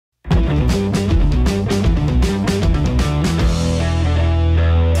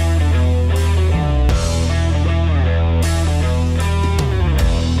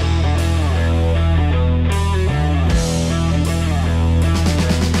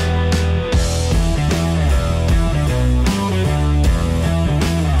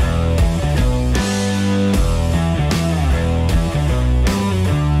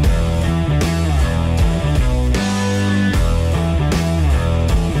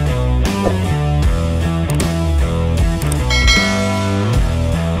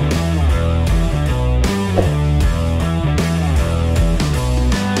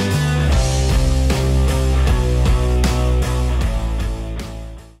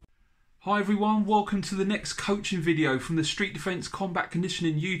Hi everyone, welcome to the next coaching video from the Street Defence Combat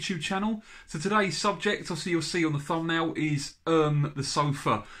Conditioning YouTube channel. So today's subject, obviously you'll see on the thumbnail, is the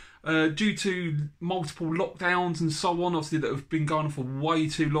sofa. Due to multiple lockdowns and so on, obviously that have been going on for way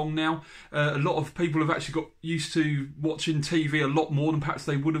too long now, a lot of people have actually got used to watching TV a lot more than perhaps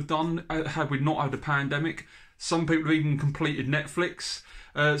they would have done had we not had a pandemic. Some people have even completed Netflix.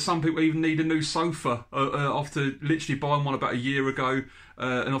 Some people even need a new sofa after literally buying one about a year ago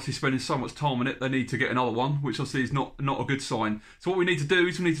and obviously spending so much time on it, they need to get another one, which obviously is not a good sign. So what we need to do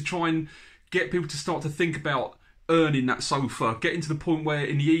is we need to try and get people to start to think about earning that sofa, getting to the point where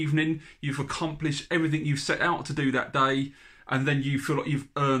in the evening you've accomplished everything you've set out to do that day, and then you feel like you've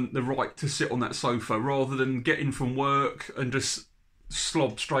earned the right to sit on that sofa rather than getting from work and just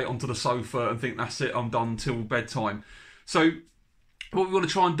slob straight onto the sofa and think that's it, I'm done till bedtime. So what we want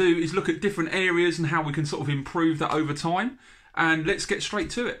to try and do is look at different areas and how we can sort of improve that over time, and let's get straight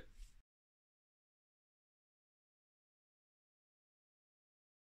to it.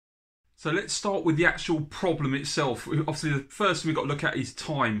 So let's start with the actual problem itself. Obviously the first thing we've got to look at is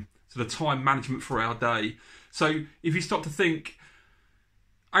time, so the time management for our day. So if you start to think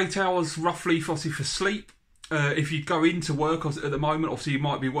 8 hours roughly for sleep, if you go into work at the moment, obviously you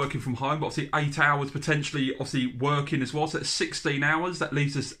might be working from home, but obviously 8 hours potentially obviously working as well, so that's 16 hours, that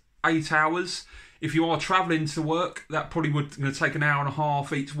leaves us 8 hours. If you are travelling to work, that probably would take an hour and a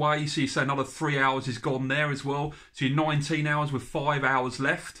half each way, so you say another 3 hours is gone there as well, so you're 19 hours with 5 hours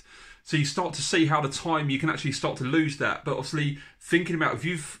left. So you start to see how the time you can actually start to lose that. But obviously thinking about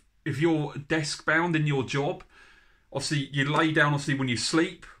if you're desk bound in your job, obviously you lay down obviously when you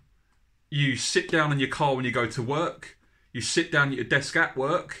sleep, you sit down in your car when you go to work, you sit down at your desk at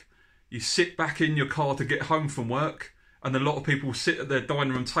work, you sit back in your car to get home from work, and a lot of people sit at their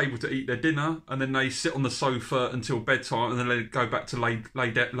dining room table to eat their dinner, and then they sit on the sofa until bedtime, and then they go back to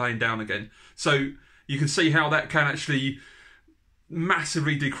laying down again. So you can see how that can actually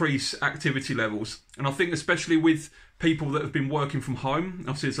massively decrease activity levels. And I think especially with people that have been working from home,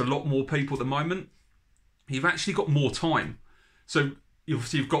 obviously there's a lot more people at the moment, you've actually got more time. So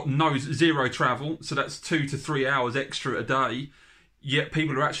obviously you've got zero travel, so that's 2 to 3 hours extra a day, yet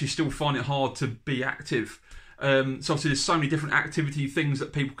people are actually still finding it hard to be active. So obviously there's so many different activity things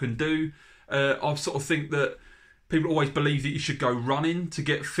that people can do. I sort of think that people always believe that you should go running to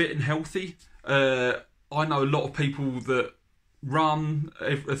get fit and healthy. I know a lot of people that run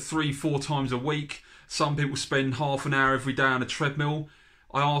 3-4 times a week. Some people spend half an hour every day on a treadmill.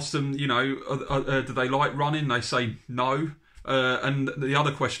 I ask them, do they like running? They say no. And the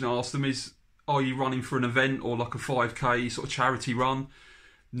other question I ask them is, are you running for an event or like a 5k sort of charity run?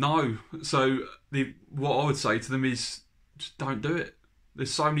 No. So what I would say to them is, just don't do it.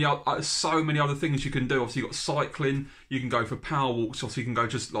 There's so many other things you can do. Obviously you've got cycling, you can go for power walks, obviously you can go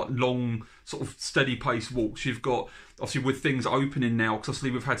just like long sort of steady pace walks. You've got, obviously with things opening now, because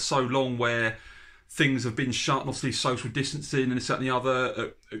obviously we've had so long where things have been shut, and obviously social distancing and this, that and the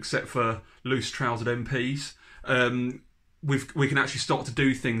other, except for loose trousered MPs. We can actually start to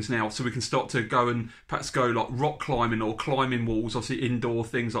do things now, so we can start to go and perhaps go like rock climbing or climbing walls, obviously indoor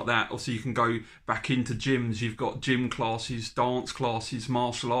things like that. Obviously you can go back into gyms, you've got gym classes, dance classes,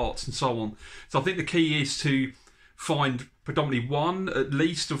 martial arts and so on. So I think the key is to find predominantly one at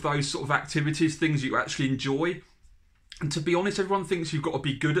least of those sort of activities, things you actually enjoy. And to be honest, everyone thinks you've got to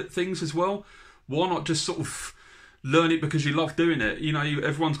be good at things as well. Why not just sort of learn it because you love doing it?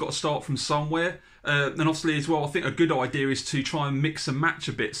 Everyone's got to start from somewhere. And obviously as well, I think a good idea is to try and mix and match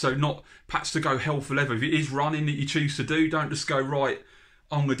a bit. So not perhaps to go hell for leather. If it is running that you choose to do, don't just go, right,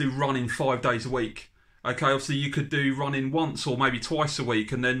 I'm going to do running 5 days a week. Okay, obviously you could do running once or maybe twice a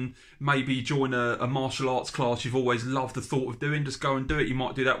week, and then maybe join a martial arts class you've always loved the thought of doing. Just go and do it. You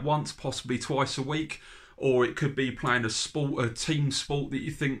might do that once, possibly twice a week. Or it could be playing a team sport that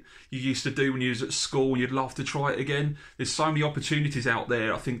you think you used to do when you was at school and you'd love to try it again. There's so many opportunities out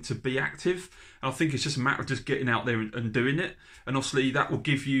there, I think, to be active. And I think it's just a matter of just getting out there and doing it. And obviously that will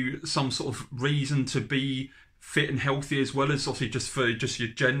give you some sort of reason to be fit and healthy, as well as obviously just for just your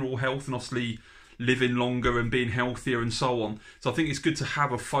general health and obviously living longer and being healthier and so on. So I think it's good to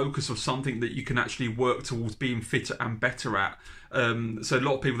have a focus of something that you can actually work towards being fitter and better at. So a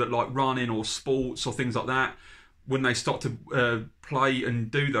lot of people that like running or sports or things like that, when they start to play and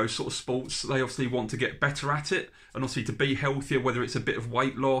do those sort of sports, they obviously want to get better at it, and obviously to be healthier, whether it's a bit of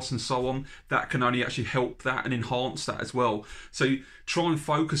weight loss and so on, that can only actually help that and enhance that as well. So try and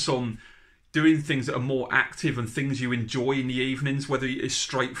focus on doing things that are more active and things you enjoy in the evenings, whether it's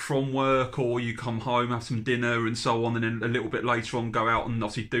straight from work or you come home, have some dinner and so on, and then a little bit later on go out and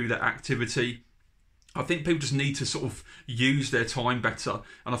obviously do that activity. I think people just need to sort of use their time better,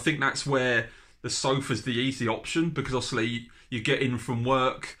 and I think that's where the sofa's the easy option, because obviously you get in from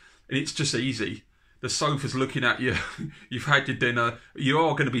work and it's just easy. The sofa's looking at you. You've had your dinner. You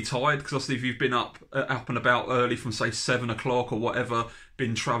are going to be tired because obviously if you've been up and about early from say 7 o'clock or whatever,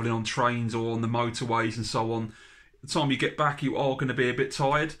 been travelling on trains or on the motorways and so on, the time you get back you are going to be a bit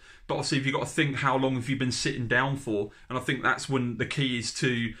tired. But obviously you've got to think, how long have you been sitting down for? And I think that's when the key is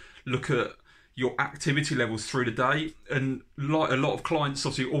to look at your activity levels through the day. And like a lot of clients,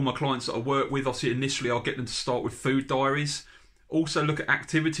 obviously all my clients that I work with, obviously initially I'll get them to start with food diaries. Also look at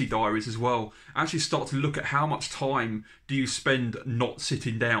activity diaries as well. Actually start to look at how much time do you spend not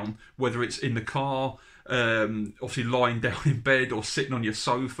sitting down, whether it's in the car, obviously lying down in bed or sitting on your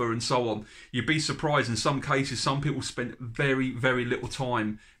sofa and so on. You'd be surprised in some cases some people spend very, very little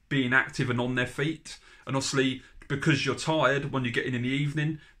time being active and on their feet. And obviously because you're tired when you get in the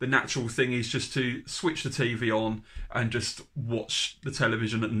evening, the natural thing is just to switch the TV on and just watch the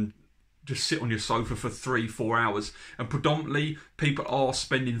television and just sit on your sofa for 3-4 hours. And predominantly people are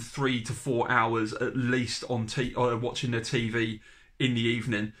spending 3 to 4 hours at least on watching their TV in the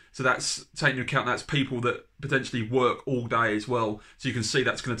evening. So that's taking into account that's people that potentially work all day as well. So you can see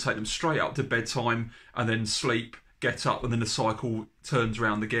that's going to take them straight up to bedtime and then sleep, get up, and then the cycle turns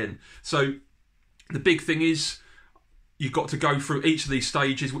around again. So the big thing is you've got to go through each of these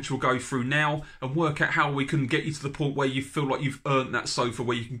stages, which we'll go through now, and work out how we can get you to the point where you feel like you've earned that sofa,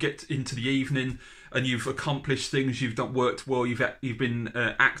 where you can get into the evening and you've accomplished things, you've worked well, you've been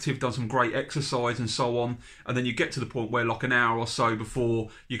active, done some great exercise and so on, and then you get to the point where like an hour or so before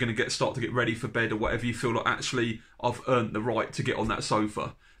you're going to start to get ready for bed or whatever, you feel like actually I've earned the right to get on that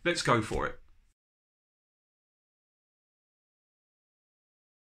sofa. Let's go for it.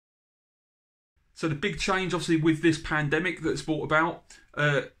 So the big change, obviously, with this pandemic that's brought about,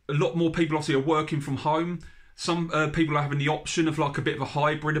 a lot more people obviously are working from home. Some people are having the option of like a bit of a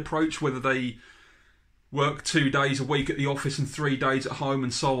hybrid approach, whether they work 2 days a week at the office and 3 days at home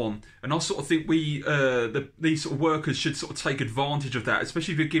and so on. And I sort of think these sort of workers should sort of take advantage of that,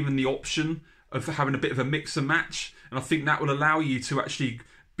 especially if you're given the option of having a bit of a mix and match. And I think that will allow you to actually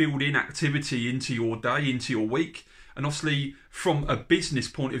build in activity into your day, into your week. And obviously, from a business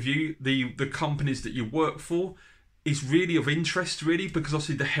point of view, the companies that you work for is really of interest, really, because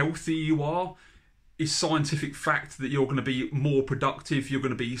obviously the healthier you are, is scientific fact that you're going to be more productive, you're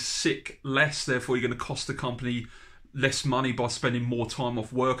going to be sick less, therefore you're going to cost the company less money by spending more time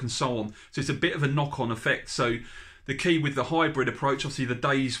off work and so on. So it's a bit of a knock-on effect. So the key with the hybrid approach, obviously the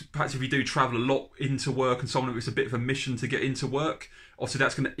days, perhaps if you do travel a lot into work and so on, it's a bit of a mission to get into work, obviously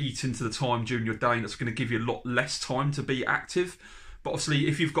that's going to eat into the time during your day and that's going to give you a lot less time to be active. But obviously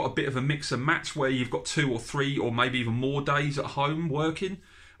if you've got a bit of a mix and match where you've got 2 or 3 or maybe even more days at home working,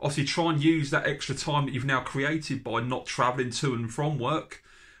 obviously try and use that extra time that you've now created by not travelling to and from work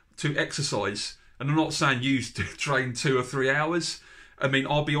to exercise. And I'm not saying use to train 2 or 3 hours. I mean,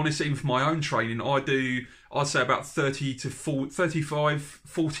 I'll be honest, even for my own training, I'd say about 40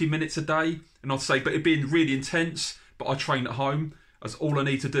 minutes a day. And I'd say, but it being really intense, but I train at home. That's all I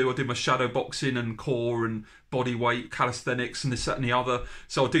need to do. I do my shadow boxing and core and body weight, calisthenics and this, that and the other.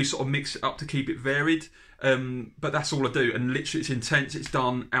 So I do sort of mix it up to keep it varied. But that's all I do. And literally it's intense, it's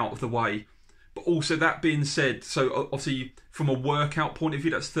done, out of the way. But also that being said, so obviously from a workout point of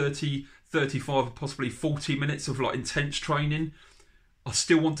view, that's 30, 35, possibly 40 minutes of like intense training. I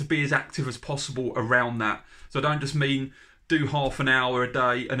still want to be as active as possible around that. So I don't just mean do half an hour a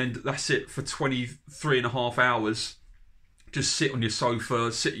day and then that's it for 23 and a half hours. Just sit on your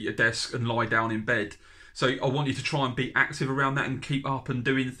sofa, sit at your desk and lie down in bed. So I want you to try and be active around that and keep up and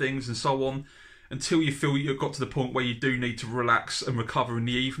doing things and so on until you feel you've got to the point where you do need to relax and recover in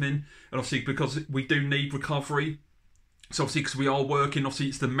the evening. And obviously because we do need recovery, so obviously because we are working, obviously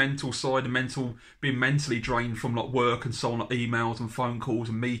it's the mental side and being mentally drained from like work and so on, like emails and phone calls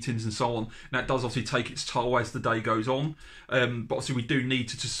and meetings and so on. And that does obviously take its toll as the day goes on. But obviously we do need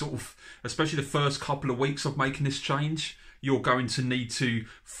to just sort of, especially the first couple of weeks of making this change, you're going to need to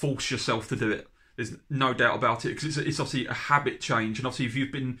force yourself to do it. There's no doubt about it, because it's obviously a habit change. And obviously if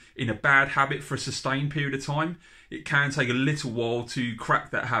you've been in a bad habit for a sustained period of time, it can take a little while to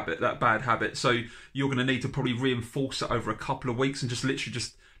crack that habit, that bad habit. So you're going to need to probably reinforce it over a couple of weeks and just literally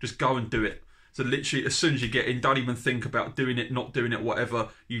just go and do it. So literally as soon as you get in, don't even think about doing it, not doing it, whatever.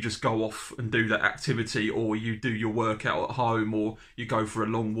 You just go off and do that activity, or you do your workout at home, or you go for a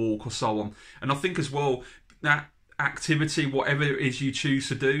long walk or so on. And I think as well, that activity, whatever it is you choose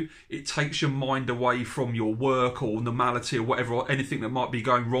to do, it takes your mind away from your work or normality or whatever, or anything that might be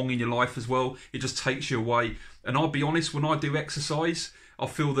going wrong in your life as well. It just takes you away. And I'll be honest, when I do exercise, I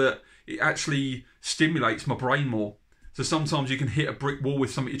feel that it actually stimulates my brain more. So sometimes you can hit a brick wall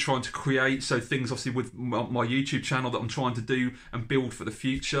with something you're trying to create. So things obviously with my YouTube channel that I'm trying to do and build for the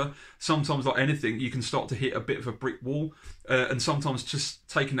future. Sometimes, like anything, you can start to hit a bit of a brick wall. And sometimes just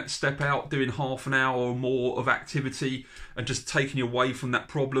taking that step out, doing half an hour or more of activity and just taking you away from that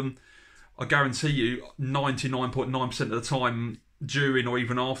problem. I guarantee you 99.9% of the time during or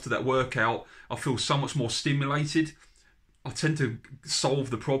even after that workout, I feel so much more stimulated. I tend to solve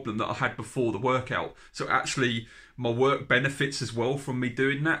the problem that I had before the workout. So actually, my work benefits as well from me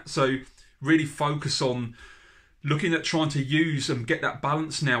doing that. So really focus on looking at trying to use and get that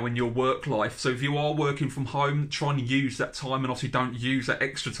balance now in your work life. So if you are working from home, try and use that time, and obviously don't use that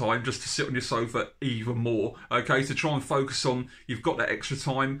extra time just to sit on your sofa even more. Okay, so try and focus on you've got that extra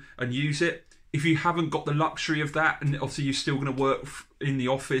time and use it. If you haven't got the luxury of that, and obviously you're still going to work in the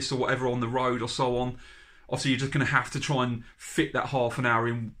office or whatever on the road or so on, obviously you're just going to have to try and fit that half an hour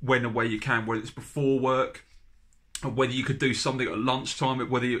in when and where you can, whether it's before work, or whether you could do something at lunchtime,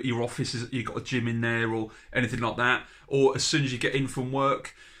 whether your office is, you've got a gym in there or anything like that, or as soon as you get in from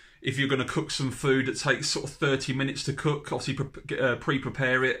work, if you're going to cook some food that takes sort of 30 minutes to cook, obviously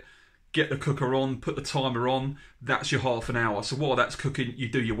pre-prepare it, get the cooker on, put the timer on, that's your half an hour. So while that's cooking, you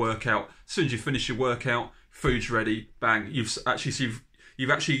do your workout. As soon as you finish your workout, food's ready, bang, you've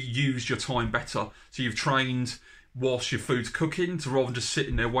actually used your time better. So you've trained whilst your food's cooking, to rather than just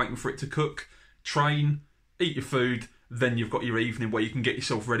sitting there waiting for it to cook. Train, eat your food, then you've got your evening where you can get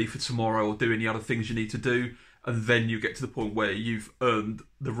yourself ready for tomorrow or do any other things you need to do, and then you get to the point where you've earned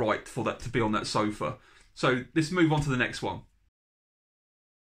the right for that to be on that sofa. So let's move on to the next one.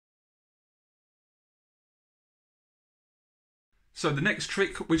 So the next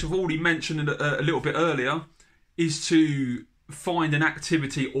trick, which I've already mentioned a little bit earlier, is to find an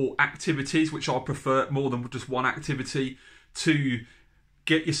activity or activities, which I prefer more than just one activity, to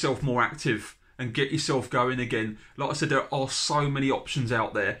get yourself more active and get yourself going again. Like I said, there are so many options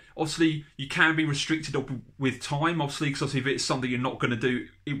out there. Obviously, you can be restricted with time, obviously, because if it's something you're not going to do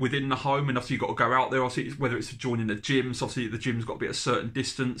within the home, and obviously you've got to go out there, obviously, whether it's joining a gym, so obviously the gym's got to be at a certain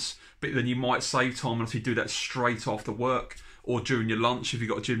distance, but then you might save time and obviously do that straight after work or during your lunch if you've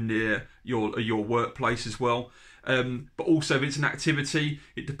got a gym near your workplace as well. But also if it's an activity,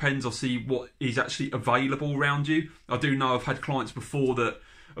 it depends obviously what is actually available around you. I do know I've had clients before that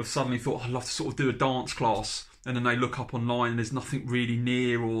have suddenly thought, I'd love to sort of do a dance class, and then they look up online and there's nothing really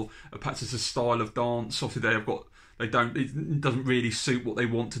near, or perhaps it's a style of dance obviously it doesn't really suit what they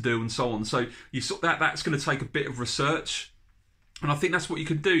want to do and so on. So that's going to take a bit of research. And I think that's what you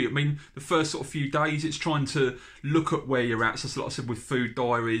can do. I mean, the first sort of few days, it's trying to look at where you're at. So like I said, with food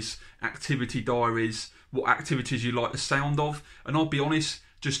diaries, activity diaries, what activities you like the sound of. And I'll be honest,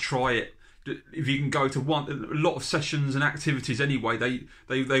 just try it. If you can go to a lot of sessions and activities anyway,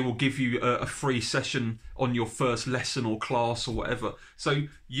 they will give you a free session on your first lesson or class or whatever. So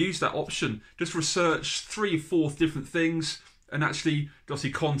use that option. Just research 3 or 4 different things, and actually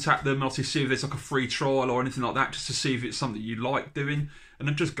obviously contact them and obviously see if there's like a free trial or anything like that, just to see if it's something you like doing, and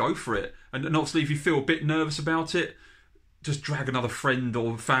then just go for it. And obviously if you feel a bit nervous about it, just drag another friend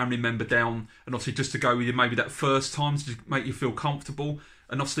or family member down, and obviously just to go with you maybe that first time to make you feel comfortable.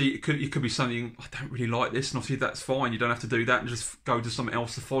 And obviously it could be something, I don't really like this, and obviously that's fine, you don't have to do that and just go to something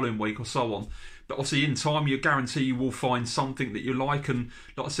else the following week or so on. But obviously in time, you guarantee you will find something that you like. And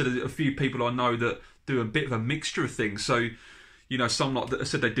like I said, a few people I know that do a bit of a mixture of things. So some, like I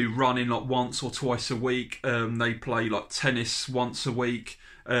said, they do running like once or twice a week. They play like tennis once a week.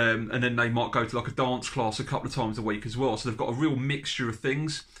 And then they might go to like a dance class a couple of times a week as well. So they've got a real mixture of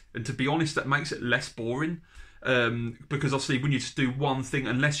things. And to be honest, that makes it less boring. Because obviously when you just do one thing,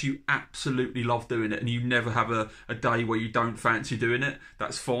 unless you absolutely love doing it and you never have a day where you don't fancy doing it,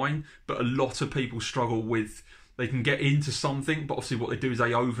 that's fine. But a lot of people struggle with, they can get into something, but obviously what they do is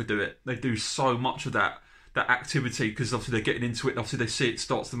they overdo it. They do so much of that activity because obviously they're getting into it and obviously they see it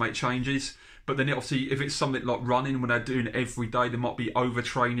starts to make changes. But then obviously if it's something like running, when they're doing it every day, they might be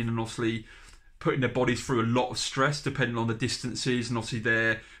overtraining and obviously putting their bodies through a lot of stress depending on the distances and obviously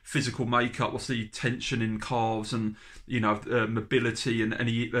their physical makeup, obviously tension in calves and mobility and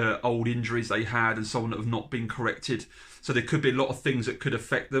any old injuries they had and so on that have not been corrected. So there could be a lot of things that could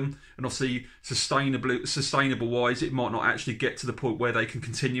affect them, and obviously sustainable wise, it might not actually get to the point where they can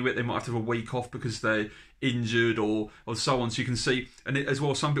continue it. They might have to have a week off because they're injured or so on. So you can see, and as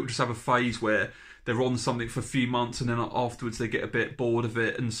well, some people just have a phase where they're on something for a few months and then afterwards they get a bit bored of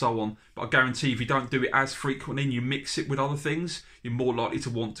it and so on. But I guarantee if you don't do it as frequently and you mix it with other things, you're more likely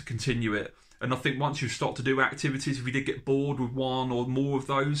to want to continue it. And I think once you start to do activities, if you did get bored with one or more of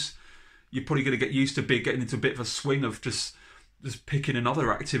those, you're probably going to get used to getting into a bit of a swing of just just picking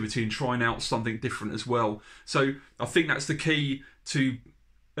another activity and trying out something different as well. So I think that's the key to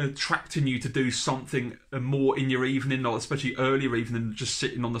attracting you to do something more in your evening, or especially earlier evening, than just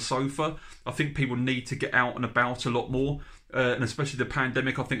sitting on the sofa. I think people need to get out and about a lot more, and especially the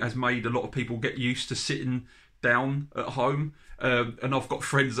pandemic, I think, has made a lot of people get used to sitting down at home. And I've got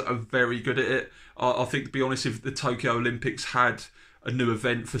friends that are very good at it. I think, to be honest, if the Tokyo Olympics had a new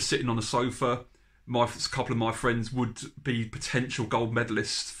event for sitting on a sofa, a couple of my friends would be potential gold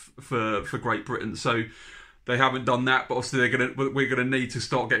medalists for Great Britain. So they haven't done that, but obviously we're gonna need to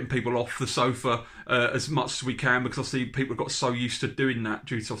start getting people off the sofa as much as we can, because obviously people have got so used to doing that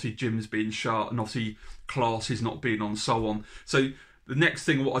due to obviously gyms being shut and obviously classes not being on and so on. So the next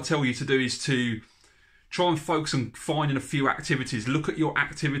thing, what I tell you to do, is to try and focus on finding a few activities. Look at your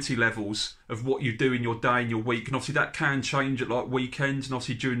activity levels of what you do in your day and your week, and obviously that can change at like weekends and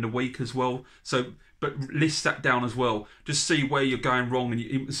obviously during the week as well. So, but list that down as well. Just see where you're going wrong,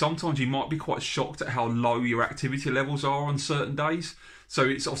 and sometimes you might be quite shocked at how low your activity levels are on certain days. So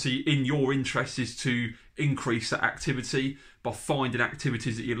it's obviously in your interest is to increase that activity by finding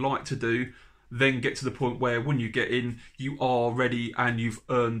activities that you like to do. Then get to the point where when you get in, you are ready and you've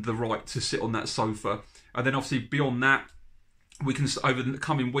earned the right to sit on that sofa. And then obviously beyond that, we can, over the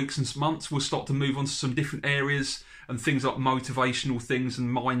coming weeks and months, we'll start to move on to some different areas and things like motivational things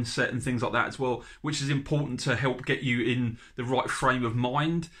and mindset and things like that as well, which is important to help get you in the right frame of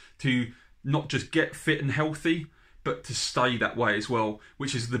mind to not just get fit and healthy, but to stay that way as well,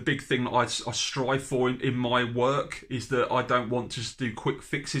 which is the big thing that I strive for in my work, is that I don't want to just do quick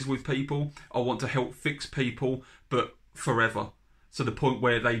fixes with people. I want to help fix people, but forever. So the point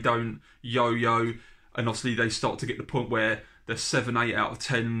where they don't yo-yo, and obviously they start to get the point where they're 7, 8 out of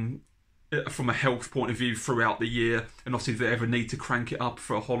 10 from a health point of view throughout the year. And obviously if they ever need to crank it up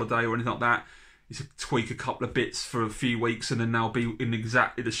for a holiday or anything like that, it's a tweak a couple of bits for a few weeks and then they'll be in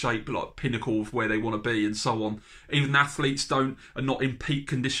exactly the shape, like pinnacle of where they want to be and so on. Even athletes are not in peak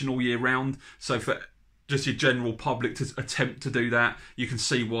condition all year round. So for just your general public to attempt to do that, you can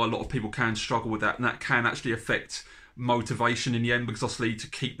see why a lot of people can struggle with that. And that can actually affect motivation in the end, because obviously to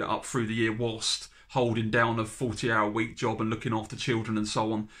keep that up through the year whilst holding down a 40-hour-week job and looking after children and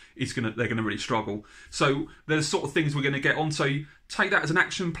so on, they're going to really struggle. So there's sort of things we're going to get on. So take that as an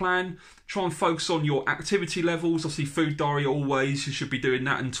action plan. Try and focus on your activity levels. Obviously, food diary always, you should be doing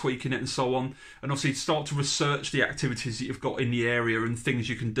that and tweaking it and so on. And obviously start to research the activities that you've got in the area and things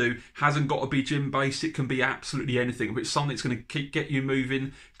you can do. Hasn't got to be gym-based. It can be absolutely anything. If it's something that's going to get you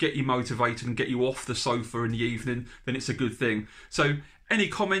moving, get you motivated and get you off the sofa in the evening, then it's a good thing. So any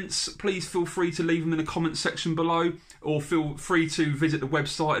comments, please feel free to leave them in the comment section below, or feel free to visit the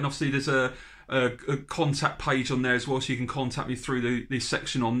website, and obviously there's a contact page on there as well, so you can contact me through the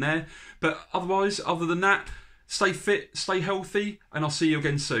section on there. But otherwise, other than that, stay fit, stay healthy, and I'll see you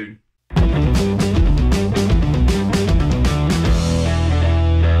again soon.